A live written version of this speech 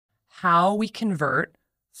how we convert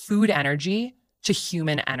food energy to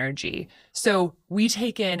human energy. So we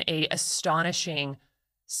take in a astonishing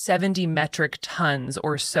 70 metric tons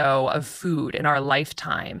or so of food in our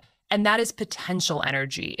lifetime. And that is potential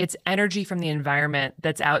energy. It's energy from the environment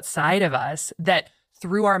that's outside of us that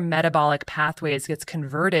through our metabolic pathways gets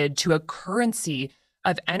converted to a currency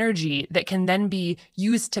of energy that can then be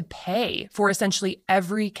used to pay for essentially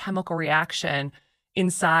every chemical reaction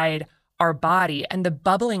inside our body. And the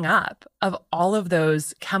bubbling up of all of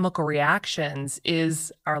those chemical reactions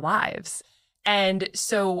is our lives. And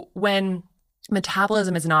so when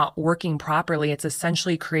metabolism is not working properly, it's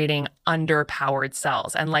essentially creating underpowered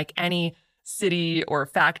cells. And like any city or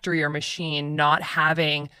factory or machine, not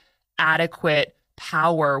having adequate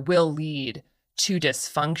power will lead to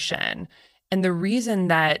dysfunction. And the reason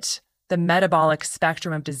that the metabolic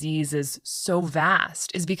spectrum of disease is so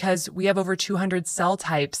vast is because we have over 200 cell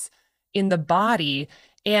types in the body,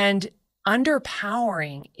 and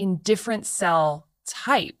underpowering in different cell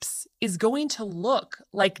types is going to look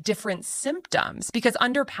like different symptoms, because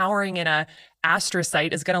underpowering in a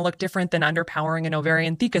astrocyte is going to look different than underpowering an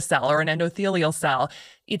ovarian theca cell or an endothelial cell.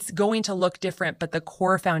 It's going to look different, but the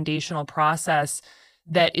core foundational process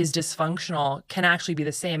that is dysfunctional can actually be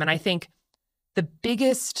the same. And I think the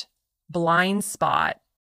biggest blind spot